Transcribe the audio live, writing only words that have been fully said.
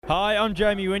Hi, I'm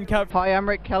Jamie Whincup. Hi, I'm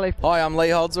Rick Kelly. Hi, I'm Lee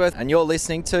Holdsworth, and you're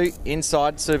listening to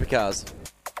Inside Supercars.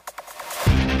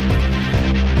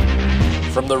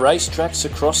 From the racetracks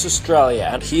across Australia,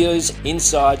 and here's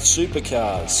Inside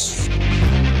Supercars.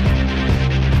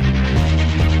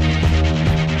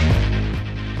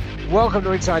 Welcome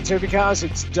to Inside Supercars.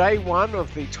 It's day one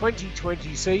of the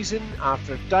 2020 season.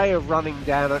 After a day of running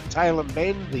down at Tailem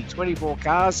Bend, the 24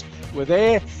 cars were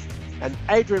there, and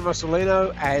Adrian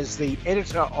Mussolino, as the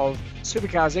editor of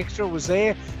Supercars Extra, was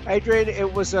there. Adrian,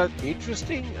 it was an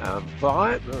interesting,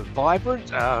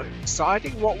 vibrant,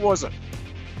 exciting. What was it?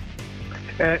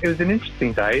 It was an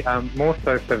interesting day, more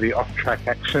so for the off-track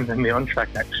action than the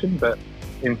on-track action, but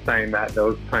in saying that, there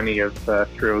was plenty of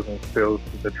thrills and spills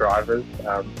for the drivers.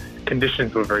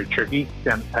 Conditions were very tricky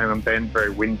down at Tailem Bend, very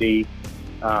windy,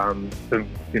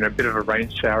 bit of a rain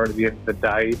shower at the end of the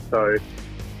day, so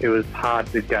it was hard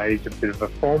to gauge a bit of a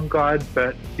form guide,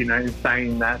 but, in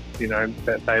saying that,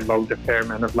 that they logged a fair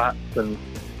amount of laps and,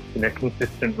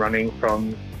 consistent running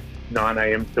from 9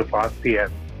 a.m. till 5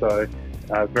 p.m. So,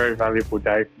 a very valuable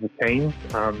day for the teams.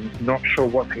 Not sure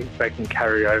what they can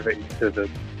carry over into the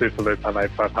Superloop LA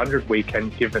 500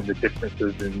 weekend, given the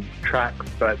differences in tracks,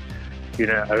 but,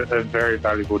 a very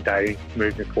valuable day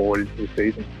moving forward into the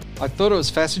season. I thought it was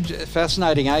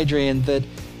fascinating, Adrian, that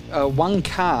one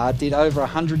car did over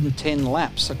 110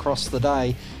 laps across the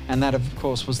day, and that, of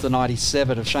course, was the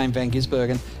 97 of Shane Van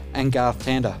Gisbergen and Garth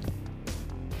Tander.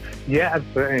 Yeah,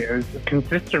 absolutely. It was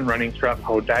consistent running throughout the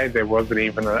whole day. There wasn't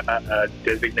even a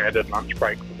designated lunch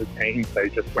break for the teams. They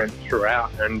just went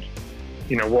throughout. And,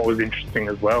 what was interesting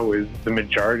as well is the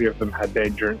majority of them had their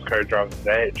endurance co-drivers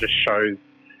there. It just shows,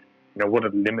 what a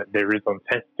limit there is on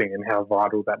testing and how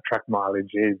vital that track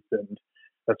mileage is. And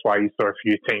that's why you saw a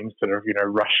few teams sort of,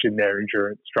 rush in their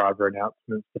endurance driver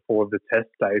announcements before the test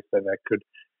day so they could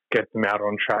get them out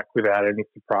on track without any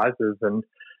surprises. And,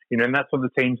 and that's what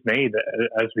the teams need.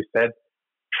 As we said,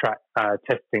 track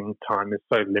testing time is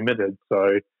so limited.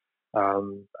 So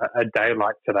a day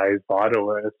like today is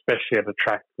vital, especially at a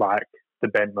track like the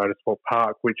Bend Motorsport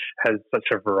Park, which has such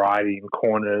a variety in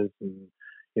corners and,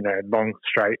 long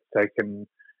straights. They can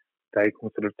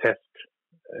sort of test,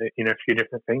 a few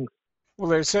different things. Well,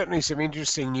 there's certainly some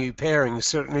interesting new pairings.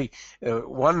 Certainly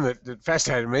one that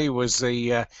fascinated me was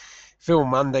the Phil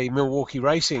Munday Milwaukee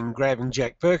Racing grabbing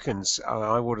Jack Perkins.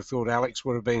 I would have thought Alex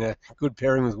would have been a good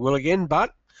pairing with Will again,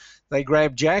 but they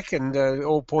grabbed Jack, and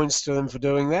all points to them for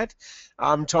doing that.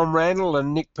 Tom Randall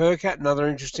and Nick Percat, another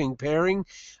interesting pairing.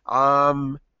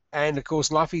 And, of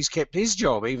course, Luffy's kept his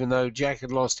job, even though Jack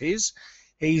had lost his.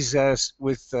 He's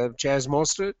with Chaz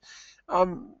Mostert.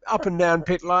 Up and down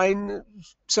pit lane,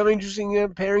 some interesting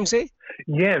pairings there.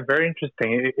 Yeah, very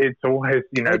interesting. It's always,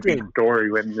 a big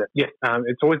story when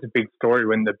it's always a big story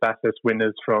when the Bathurst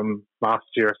winners from last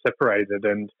year are separated,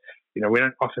 and we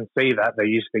don't often see that. They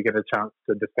usually get a chance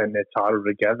to defend their title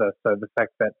together. So the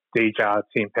fact that DJ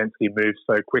Team Penske moved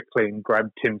so quickly and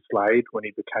grabbed Tim Slade when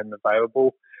he became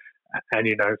available, and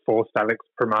forced Alex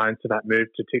Permar into that move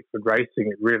to Tickford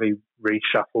Racing, it really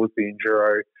reshuffles the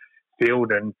enduro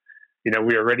field. And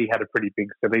we already had a pretty big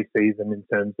silly season in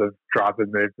terms of driver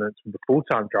movements with the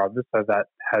full-time drivers, so that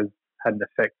has had an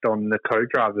effect on the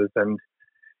co-drivers. And,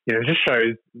 it just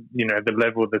shows, the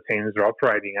level the teams are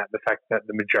operating at, the fact that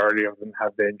the majority of them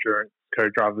have their endurance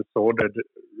co-drivers sorted,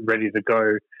 ready to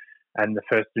go, and the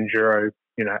first enduro,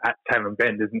 at Tailem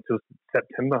Bend isn't until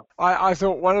September. I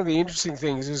thought one of the interesting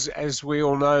things is, as we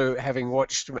all know, having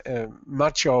watched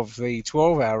much of the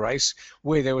 12-hour race,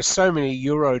 where there were so many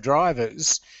Euro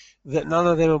drivers, that none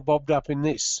of them are bobbed up in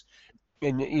this.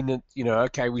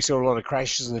 Okay, we saw a lot of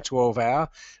crashes in the 12-hour,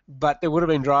 but there would have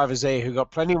been drivers there who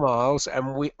got plenty of miles,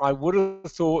 and I would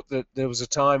have thought that there was a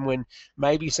time when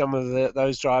maybe some of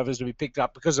those drivers would be picked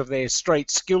up because of their straight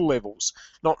skill levels,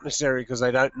 not necessarily because they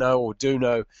don't know or do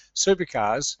know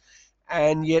supercars,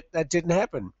 and yet that didn't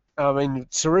happen. I mean,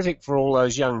 it's terrific for all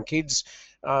those young kids,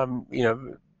 not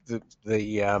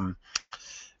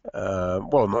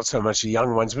so much the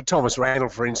young ones, but Thomas Randall,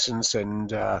 for instance, and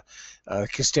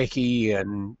Kostecki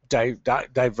and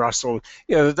Dave Russell.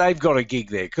 They've got a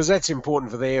gig there because that's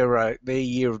important for their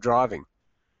year of driving.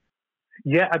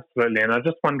 Yeah, absolutely. And I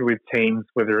just wonder with teams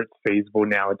whether it's feasible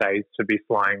nowadays to be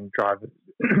flying drivers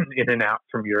in and out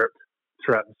from Europe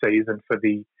throughout the season for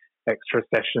the extra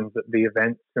sessions at the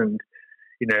events, and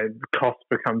cost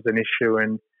becomes an issue,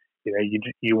 and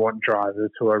you want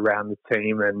drivers who are around the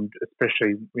team, and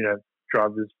especially,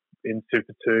 drivers in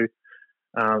Super 2,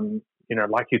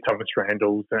 like your Thomas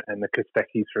Randalls and the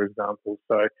Kosteckis, for example.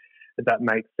 So that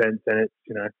makes sense, and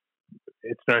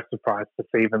it's no surprise to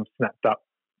see them snapped up,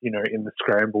 in the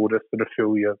scramble to sort of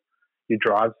fill your your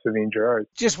drives for the Enduros.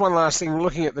 Just one last thing,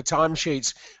 looking at the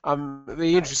timesheets,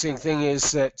 the interesting thing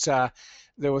is that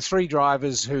there were 3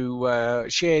 drivers who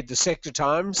shared the sector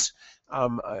times. I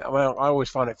always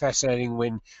find it fascinating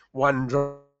when one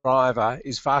driver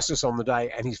is fastest on the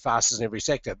day and he's fastest in every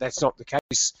sector. That's not the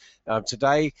case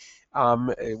today.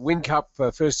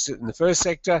 Whincup first in the first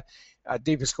sector,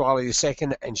 De Pasquale the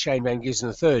second, and Shane Van Gisbergen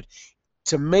the third.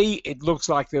 To me, it looks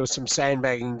like there was some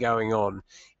sandbagging going on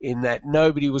in that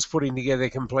nobody was putting together a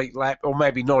complete lap, or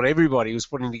maybe not everybody was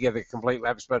putting together complete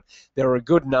laps, but there were a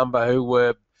good number who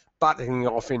were buttoning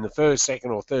off in the first, second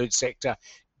or third sector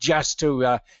just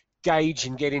to gauge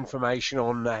and get information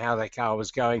on how their car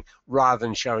was going rather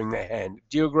than showing their hand.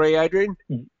 Do you agree, Adrian?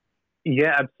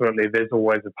 Yeah, absolutely. There's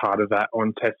always a part of that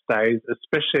on test days,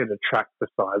 especially at a track the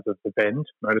size of the Bend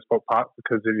Motorsport Park,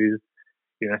 because it is,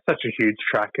 such a huge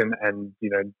track and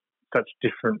such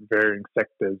different varying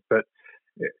sectors. But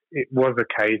it was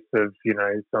a case of,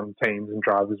 some teams and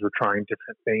drivers were trying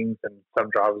different things, and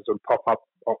some drivers would pop up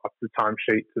the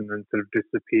timesheets and then sort of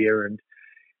disappear. And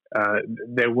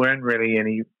there weren't really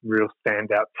any real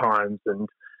standout times. And,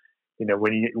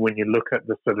 when you look at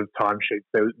the sort of timesheets,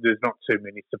 there's not too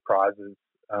many surprises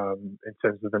in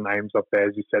terms of the names up there.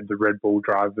 As you said, the Red Bull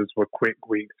drivers were quick.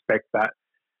 We expect that.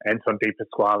 Anton De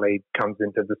Pasquale comes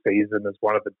into the season as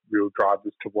one of the real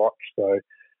drivers to watch, so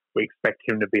we expect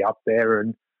him to be up there.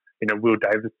 And Will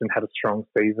Davison had a strong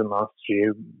season last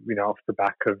year, off the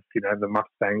back of the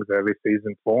Mustangs' early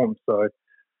season form. So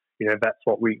that's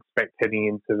what we expect heading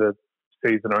into the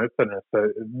season opener. So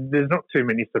there's not too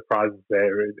many surprises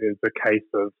there. It's a case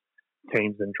of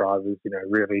teams and drivers,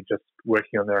 really just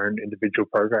working on their own individual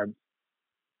programs.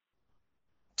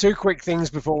 2 quick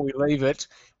things before we leave it.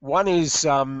 One is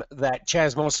that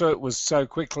Chaz Mostert was so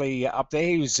quickly up there.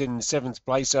 He was in 7th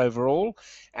place overall,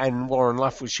 and Warren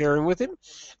Luff was sharing with him.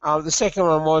 The second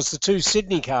one was the 2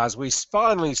 Sydney cars. We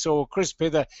finally saw Chris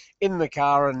Pither in the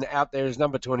car and out there as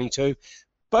number 22.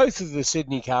 Both of the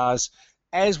Sydney cars,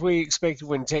 as we expected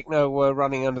when Tekno were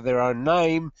running under their own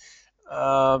name,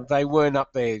 they weren't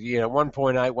up there,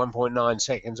 1.8, 1.9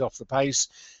 seconds off the pace.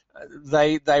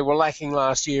 They were lacking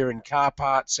last year in car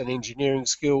parts and engineering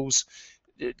skills.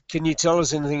 Can you tell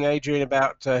us anything, Adrian,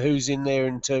 about who's in there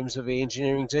in terms of the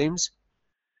engineering teams?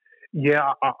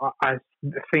 Yeah, I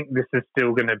think this is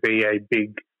still going to be a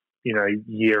big,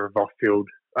 year of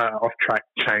off-track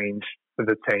change for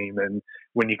the team. And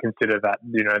when you consider that,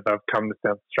 they've come to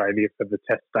South Australia for the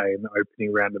test day and the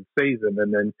opening round of the season,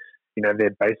 and then,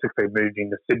 they're basically moving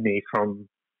to Sydney from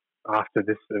after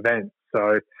this event.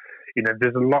 So,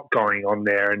 there's a lot going on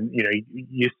there, and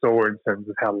you saw in terms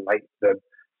of how late the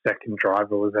second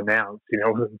driver was announced. It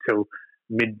wasn't until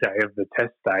midday of the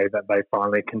test day that they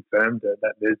finally confirmed it.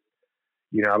 That there's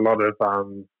a lot of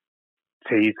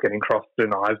T's getting crossed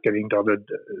and I's getting dotted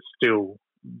still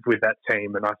with that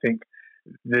team, and I think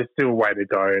there's still a way to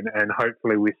go. And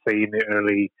hopefully we see in the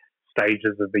early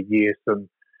stages of the year some,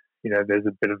 there's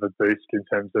a bit of a boost in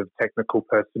terms of technical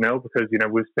personnel, because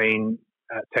we've seen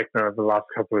Tekno over the last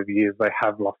couple of years, they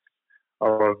have lost a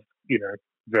lot of,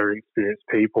 very experienced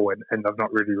people and they've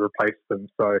not really replaced them.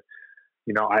 So,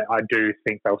 I do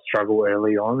think they'll struggle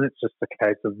early on. It's just a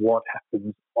case of what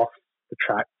happens off the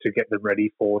track to get them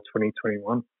ready for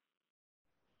 2021.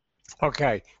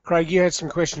 Okay. Craig, you had some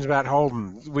questions about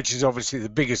Holden, which is obviously the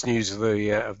biggest news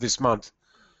of this month.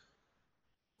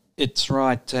 It's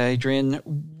right, Adrian.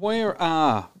 What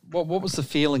was the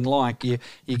feeling like? You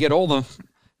get all the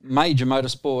major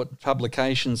motorsport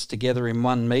publications together in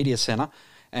one media centre,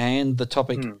 and the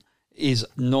topic is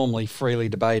normally freely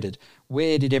debated.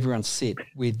 Where did everyone sit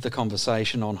with the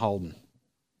conversation on Holden?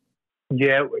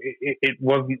 Yeah, it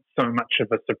wasn't so much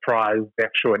of a surprise, the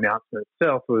actual announcement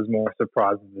itself. It was more a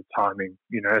surprise of the timing,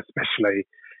 especially,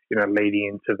 leading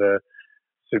into the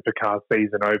Supercar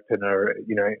season opener,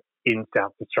 in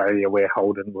South Australia, where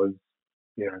Holden was,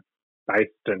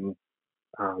 based and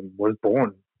was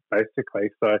born, basically.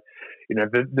 So,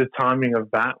 the timing of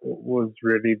that was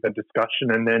really the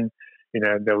discussion. And then,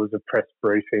 there was a press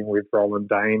briefing with Roland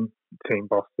Dane, team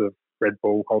boss of Red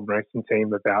Bull Holden Racing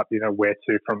Team, about, where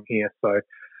to from here. So,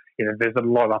 there's a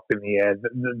lot up in the air.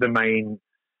 The main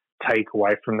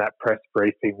takeaway from that press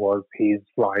briefing was he's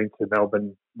flying to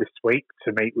Melbourne this week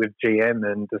to meet with GM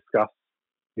and discuss,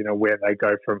 where they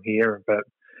go from here. But,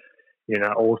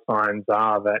 all signs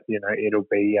are that, it'll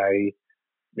be a,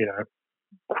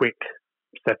 quick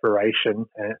separation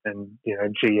and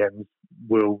GMs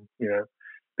will,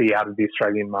 be out of the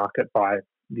Australian market by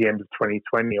the end of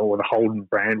 2020, or the Holden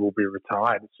brand will be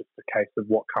retired. It's just a case of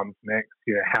what comes next,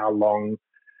 how long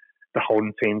the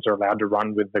Holden teams are allowed to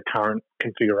run with the current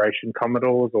configuration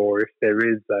Commodores, or if there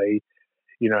is a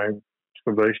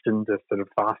solution to sort of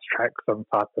fast track some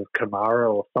type of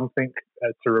Camaro or something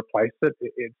to replace it.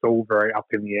 It's all very up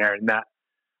in the air, and that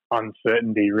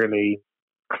uncertainty really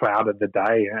clouded the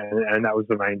day, and that was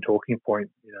the main talking point,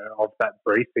 of that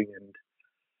briefing and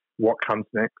what comes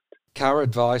next. Car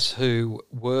Advice, who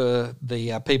were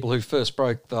the people who first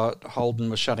broke that Holden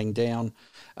was shutting down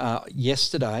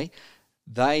yesterday,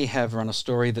 they have run a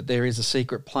story that there is a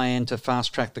secret plan to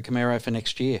fast-track the Camaro for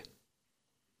next year.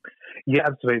 Yeah,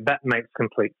 absolutely. That makes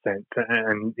complete sense.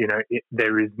 And,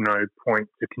 there is no point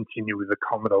to continue with the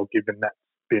Commodore given that's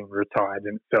been retired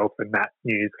in itself, and that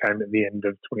news came at the end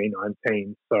of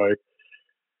 2019. So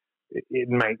it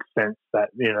makes sense that,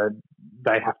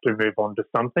 they have to move on to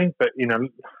something. But,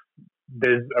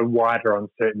 there's a wider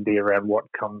uncertainty around what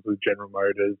comes with General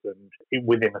Motors and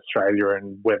within Australia,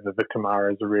 and whether the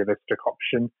Camaro is a realistic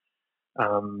option.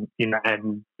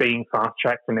 And being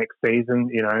fast-tracked for next season,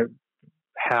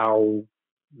 how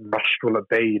rushed will it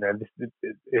be?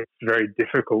 It's very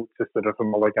difficult to sort of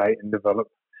homologate and develop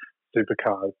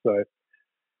supercars. So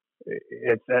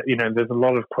it's there's a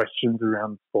lot of questions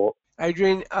around sport.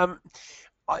 Adrian,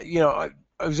 it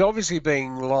was obviously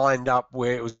being lined up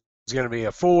where it was going to be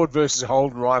a Ford versus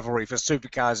Holden rivalry for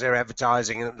supercars. They're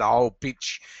advertising and the whole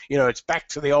pitch. It's back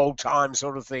to the old time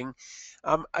sort of thing.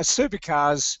 Are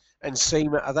supercars and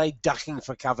SEMA, are they ducking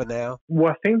for cover now?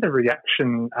 Well, I think the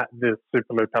reaction at the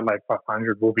Superloop Adelaide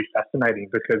 500 will be fascinating,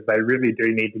 because they really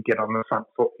do need to get on the front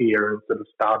foot here and sort of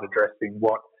start addressing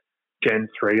what Gen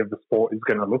 3 of the sport is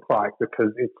going to look like,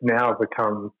 because it's now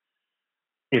become,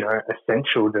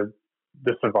 essential to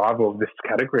the survival of this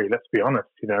category. Let's be honest,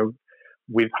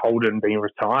 with Holden being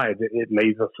retired, it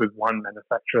leaves us with one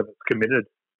manufacturer that's committed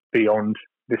beyond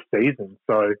this season.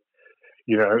 So,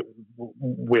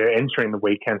 we're entering the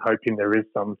weekend hoping there is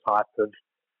some type of,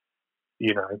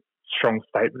 strong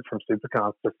statement from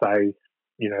supercars to say,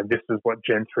 this is what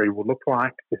Gen 3 will look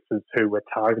like. This is who we're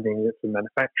targeting as the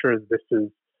manufacturers. This is,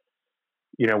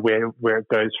 where it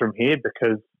goes from here,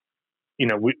 because,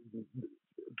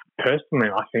 personally,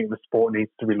 I think the sport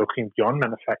needs to be looking beyond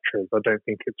manufacturers. I don't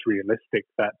think it's realistic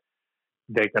that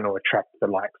they're going to attract the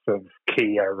likes of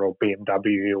Kia or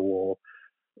BMW or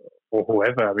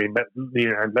whoever. I mean,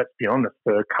 let's be honest,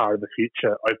 the car of the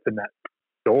future opened that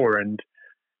door, and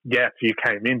yeah, a few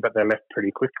came in, but they left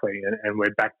pretty quickly, and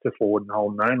we're back to Ford and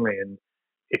Holden only. And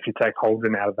if you take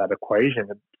Holden out of that equation,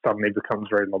 it suddenly becomes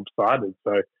very lopsided.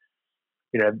 So,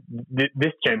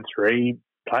 this Gen 3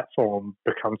 platform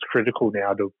becomes critical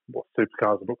now to what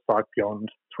supercars look like beyond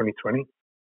 2020.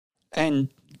 And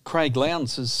Craig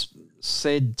Lowndes has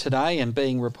said today, and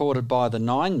being reported by the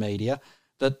Nine media,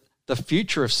 that the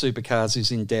future of supercars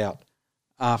is in doubt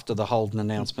after the Holden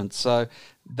announcement. So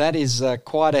that is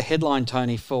quite a headline,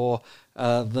 Tony, for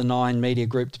the Nine media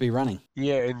group to be running.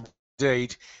 Yeah,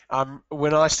 indeed.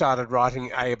 When I started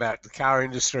writing about the car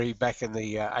industry back in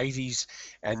the 80s,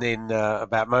 and then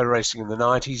about motor racing in the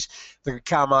 90s, the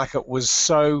car market was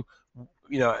so,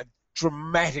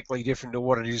 dramatically different to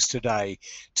what it is today.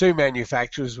 Two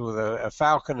manufacturers with a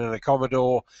Falcon and a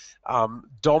Commodore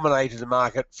dominated the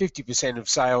market. 50% of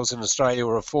sales in Australia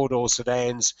were four-door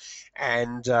sedans,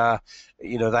 and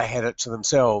they had it to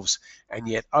themselves. And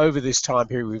yet over this time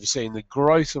period we've seen the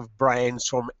growth of brands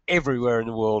from everywhere in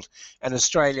the world, and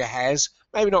Australia has,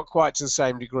 maybe not quite to the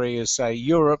same degree as, say,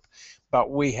 Europe, but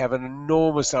we have an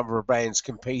enormous number of brands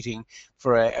competing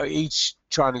for each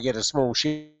trying to get a small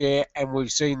share, and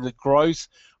we've seen the growth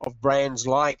of brands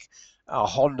like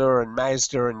Honda and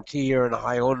Mazda and Kia and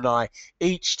Hyundai,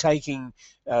 each taking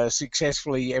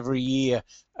successfully every year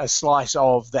a slice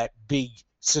of that big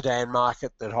sedan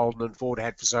market that Holden and Ford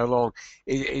had for so long.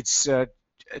 It's a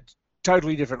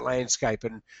totally different landscape,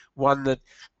 and one that,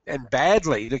 and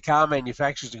badly, the car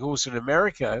manufacturers, of course, in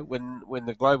America, when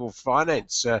the global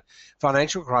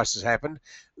financial crisis happened,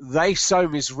 they so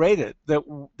misread it that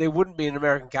there wouldn't be an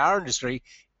American car industry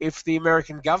if the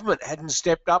American government hadn't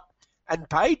stepped up and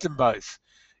paid them both.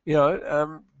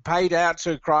 Paid out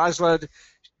to Chrysler,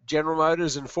 General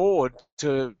Motors, and Ford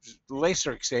to a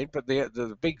lesser extent, but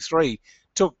the big three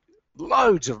took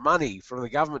loads of money from the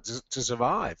government to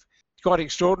survive. Quite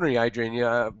extraordinary, Adrian.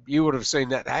 You would have seen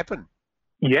that happen.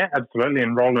 Yeah, absolutely.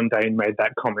 And Roland Dane made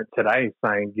that comment today,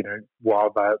 saying,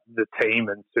 while the team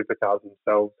and supercars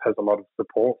themselves has a lot of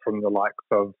support from the likes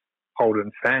of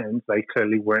Holden fans, they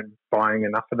clearly weren't buying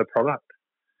enough of the product.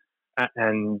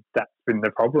 And that's been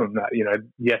the problem, that,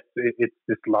 yes, it's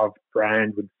this loved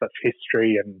brand with such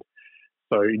history and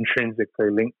so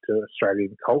intrinsically linked to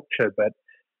Australian culture, but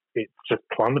it's just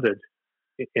plummeted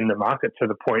in the market to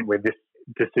the point where this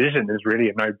decision is really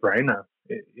a no-brainer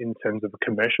in terms of a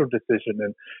commercial decision.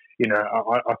 And, you know,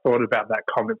 I thought about that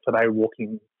comment today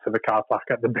walking to the car park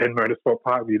at the Ben Motorsport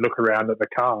Park. You look around at the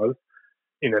cars,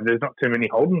 you know, there's not too many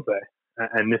Holdens there.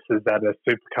 And this is at a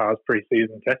Supercars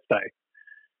pre-season test day.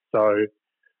 So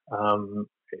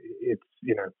it's,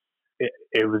 you know,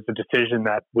 it was a decision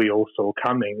that we all saw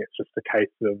coming. It's just a case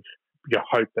of you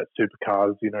hope that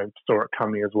Supercars, you know, saw it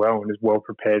coming as well and is well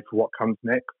prepared for what comes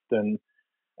next. And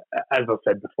as I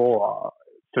said before,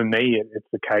 for me,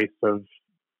 it's a case of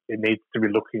it needs to be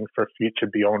looking for a future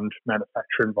beyond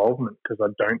manufacturer involvement, because I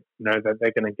don't know that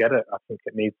they're going to get it. I think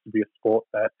it needs to be a sport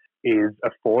that is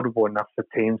affordable enough for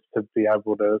teams to be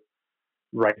able to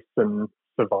race and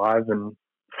survive and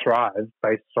thrive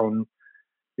based on,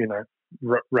 you know,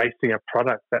 racing a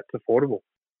product that's affordable.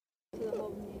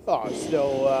 Oh,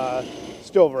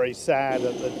 still very sad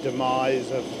at the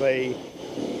demise of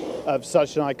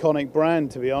such an iconic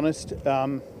brand, to be honest.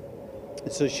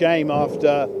 It's a shame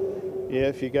after,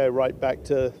 if you go right back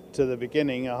to the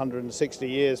beginning, 160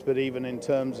 years, but even in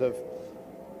terms of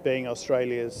being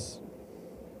Australia's,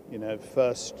 you know,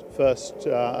 first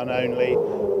and only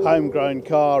homegrown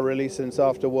car really since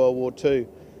after World War II,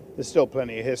 there's still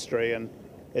plenty of history, and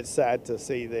it's sad to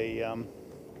see the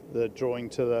drawing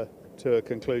to a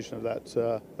conclusion of that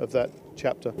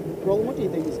chapter. Roland, what do you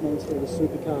think this means for the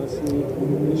supercars here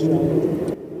in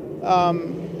Australia?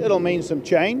 It'll mean some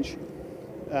change,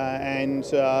 and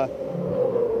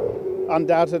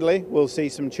undoubtedly we'll see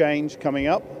some change coming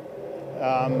up.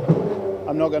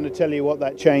 I'm not going to tell you what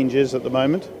that change is at the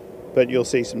moment, but you'll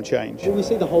see some change. Will we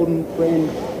see the Holden brand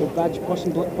or badge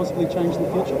possibly change in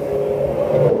the future?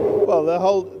 Well,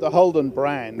 the Holden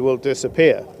brand will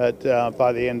disappear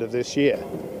by the end of this year.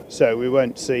 So we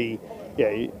won't see,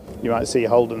 you might see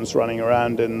Holdens running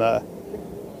around in the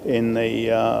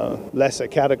lesser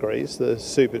categories, the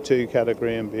Super 2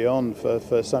 category and beyond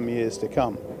for some years to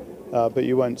come. But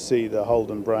you won't see the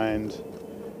Holden brand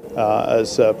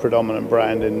as a predominant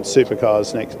brand in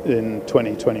supercars in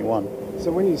 2021. So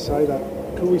when you say that,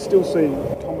 could we still see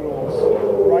Commodores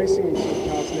racing in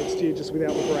supercars next year just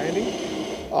without the branding?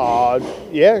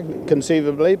 Yeah,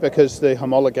 conceivably, because the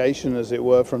homologation, as it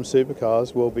were, from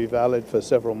supercars will be valid for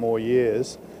several more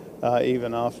years,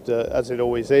 even after, as it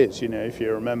always is. You know, if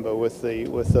you remember with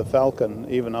the Falcon,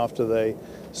 even after they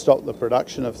stopped the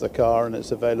production of the car and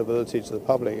its availability to the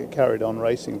public, it carried on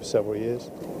racing for several years.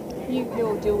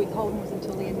 Your deal with Holden was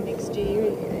until the end of next year.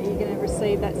 Are you going to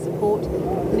receive that support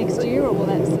next year, or will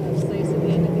that sort of cease at the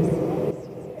end of this?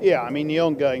 Yeah, I mean, the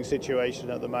ongoing situation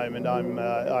at the moment, I'm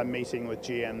meeting with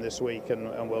GM this week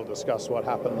and we'll discuss what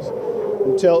happens.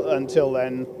 Until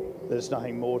then, there's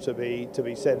nothing more to be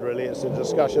said, really. It's a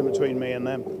discussion between me and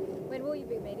them. When will you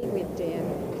be meeting with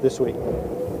GM? This week.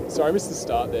 Sorry, I missed the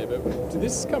start there, but did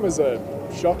this come as a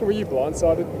shock? Were you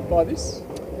blindsided by this?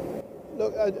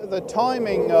 Look, the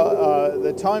timing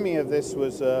of this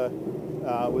was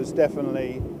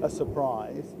definitely a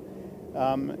surprise.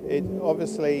 It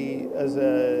obviously, as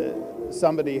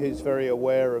somebody who's very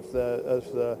aware of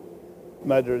the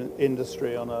motor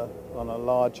industry on a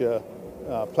larger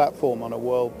platform on a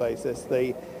world basis,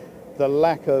 the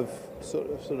lack of sort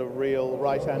of real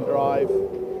right-hand drive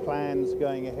plans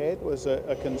going ahead was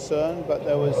a concern, but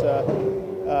there was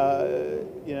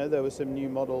there were some new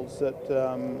models that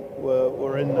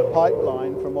were in the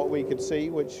pipeline from what we could see,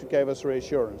 which gave us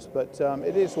reassurance. But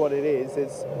it is what it is.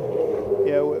 It's,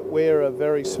 you know, we're a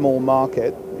very small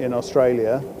market in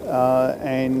Australia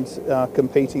and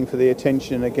competing for the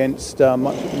attention against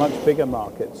much bigger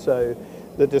markets. So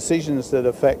the decisions that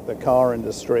affect the car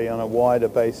industry on a wider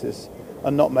basis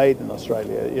are not made in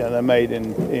Australia. You know, they're made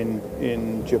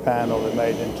in Japan, or they're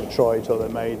made in Detroit, or they're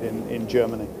made in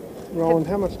Germany. Roland,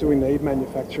 how much do we need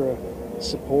manufacturer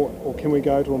support, or can we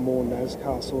go to a more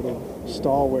NASCAR sort of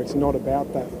style where it's not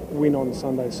about that win on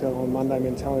Sunday, sell on Monday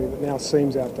mentality that now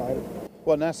seems outdated?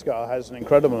 Well, NASCAR has an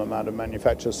incredible amount of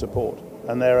manufacturer support,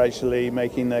 and they're actually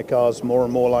making their cars more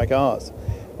and more like ours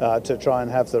to try and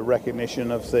have the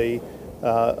recognition of the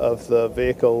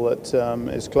vehicle that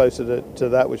is closer to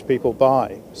that which people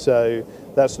buy. So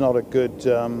that's not a good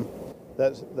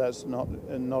that's not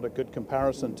a good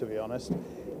comparison, to be honest.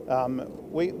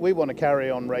 We want to carry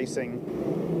on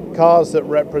racing cars that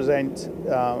represent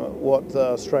what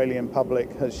the Australian public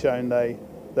has shown they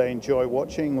enjoy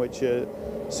watching, which are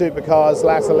supercars,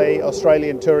 latterly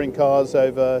Australian touring cars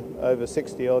over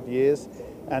 60 odd years,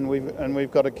 and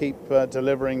we've got to keep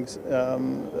delivering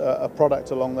a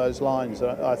product along those lines.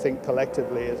 I think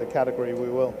collectively as a category we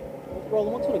will.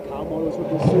 Roland, what sort of car models would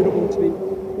be suitable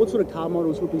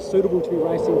to be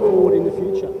racing forward in the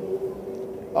future?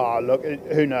 Look,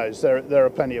 who knows? There are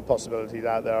plenty of possibilities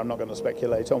out there. I'm not going to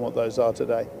speculate on what those are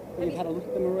today. Have you had a look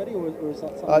at them already, or is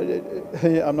that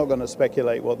something? I'm not going to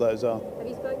speculate what those are. Have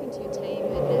you spoken to your team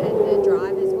and the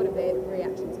drivers? What have their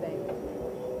reactions been?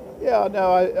 Yeah,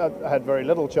 no, I had very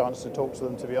little chance to talk to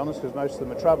them, to be honest, because most of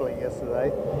them are travelling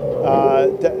yesterday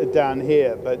down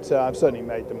here. But I've certainly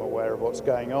made them aware of what's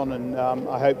going on, and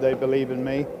I hope they believe in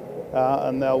me,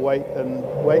 and they'll wait and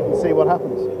see what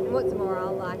happens. And what's the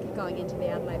morale like going into the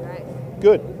Adelaide race?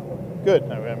 Good.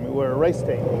 No, I mean, we're a race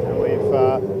team, and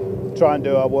we've try and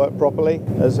do our work properly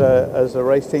as a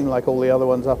race team, like all the other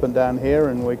ones up and down here,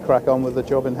 and we crack on with the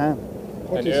job in hand.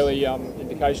 And early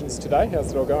indications today,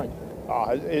 how's it all going?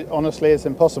 Honestly, it's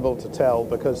impossible to tell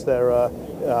because there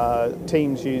are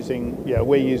teams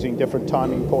we're using different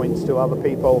timing points to other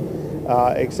people,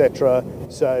 etc.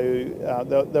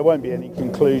 So there won't be any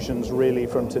conclusions really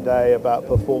from today about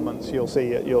performance. You'll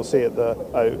see it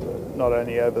not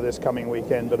only over this coming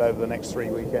weekend, but over the next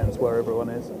 3 weekends where everyone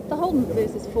is. The Holden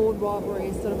versus Ford rivalry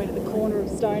has sort of been at the corner of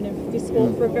stone of this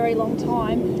sport for a very long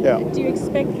time. Yeah. Do you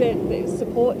expect that the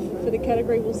support for the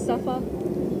category will suffer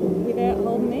without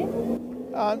Holden there?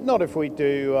 Not if we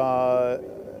do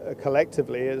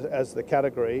collectively as the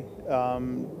category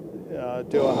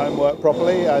do our homework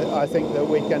properly. I think that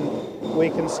we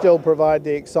can still provide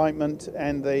the excitement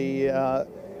and the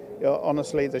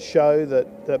honestly the show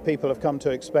that people have come to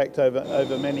expect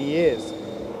over many years.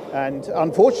 And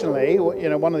unfortunately,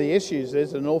 one of the issues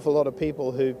is an awful lot of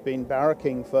people who've been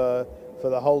barracking for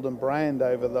the Holden brand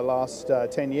over the last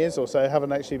 10 years or so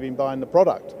haven't actually been buying the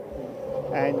product.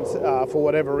 And for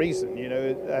whatever reason,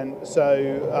 and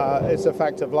so it's a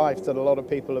fact of life that a lot of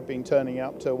people have been turning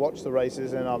up to watch the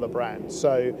races in other brands.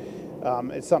 So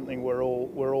it's something we're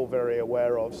all very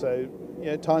aware of. So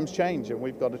times change, and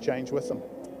we've got to change with them.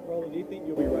 Roland, do you think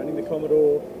you'll be running the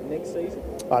Commodore next season?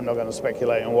 I'm not going to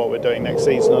speculate on what we're doing next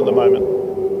season at the moment.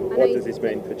 What does this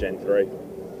mean for Gen 3?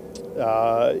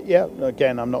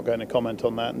 Again, I'm not going to comment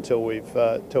on that until we've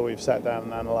sat down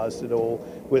and analysed it all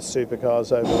with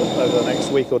supercars over the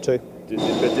next week or two. Does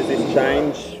this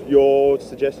change your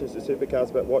suggestions to supercars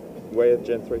about where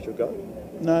Gen 3 should go?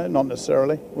 No, not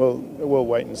necessarily. We'll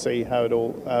wait and see how it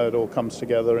all comes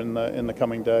together in the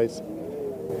coming days.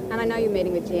 And I know you're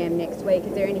meeting with GM next week.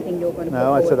 Is there anything you're going to put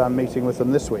forward? No, I said I'm meeting with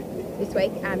them this week. This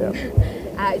week?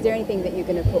 Yeah. Is there anything that you're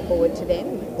going to put forward to them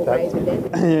or raise with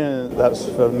them? That's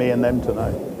for me and them to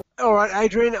know. All right,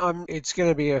 Adrian, it's going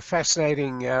to be a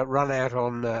fascinating run out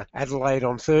on Adelaide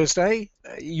on Thursday.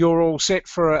 You're all set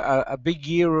for a big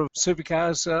year of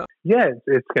supercars? Yeah,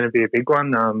 it's going to be a big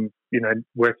one.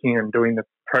 Working and doing the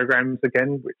programs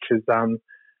again, which is,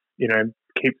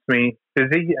 keeps me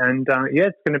busy. And,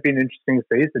 it's going to be an interesting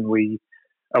season. We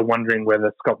are wondering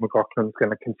whether Scott McLaughlin's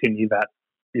going to continue that,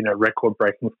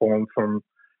 record-breaking form from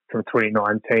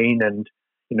 2019 and,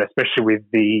 especially with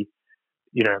the,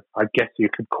 I guess you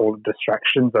could call it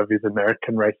distractions of his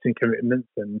American racing commitments.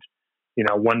 And,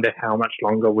 I wonder how much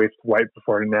longer we have to wait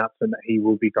before an announcement that he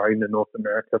will be going to North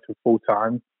America for full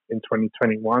time in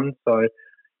 2021. So,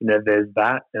 there's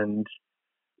that. And,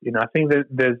 I think that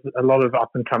there's a lot of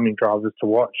up-and-coming drivers to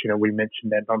watch. We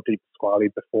mentioned Anton De Pasquale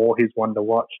before. He's one to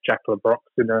watch. Jack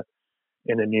LeBrock's in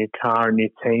a new car, a new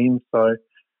team. So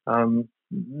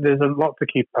there's a lot to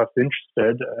keep us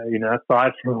interested,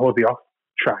 aside from all the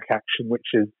off-track action, which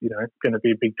is, going to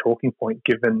be a big talking point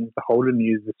given the Holden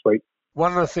news this week.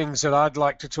 One of the things that I'd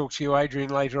like to talk to you, Adrian,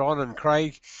 later on, and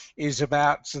Craig, is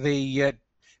about the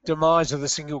demise of the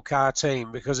single car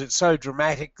team, because it's so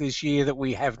dramatic this year that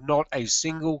we have not a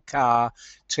single car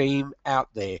team out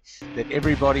there, that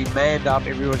everybody manned up,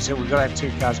 everyone said we've got to have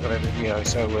 2 cars, got to have,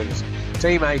 so it's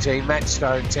Team 18, Matt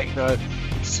Stone, Techno,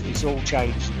 it's all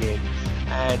changed again.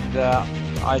 And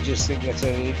I just think that's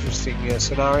an interesting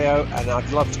scenario, and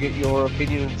I'd love to get your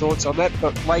opinion and thoughts on that,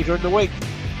 but later in the week.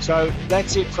 So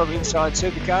that's it from Inside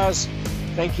Supercars.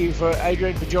 Thank you for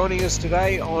Adrian for joining us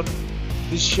today on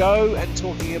this show and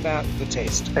talking about the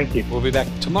test. Thank you. We'll be back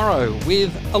tomorrow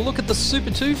with a look at the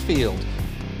Super 2 field.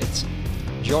 It's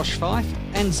Josh Fife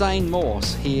and Zane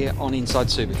Morse here on Inside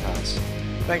Supercars.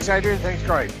 Thanks, Adrian. Thanks,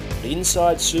 Craig.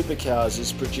 Inside Supercars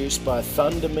is produced by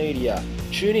Thunder Media.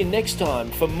 Tune in next time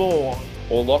for more,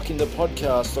 or lock in the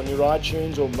podcast on your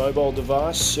iTunes or mobile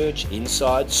device. Search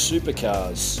Inside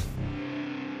Supercars.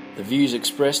 The views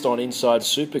expressed on Inside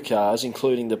Supercars,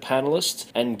 including the panellists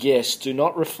and guests, do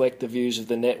not reflect the views of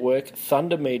the network,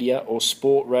 Thunder Media or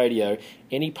Sport Radio.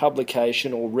 Any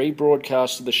publication or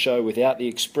rebroadcast of the show without the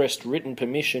expressed written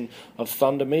permission of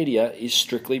Thunder Media is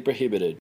strictly prohibited.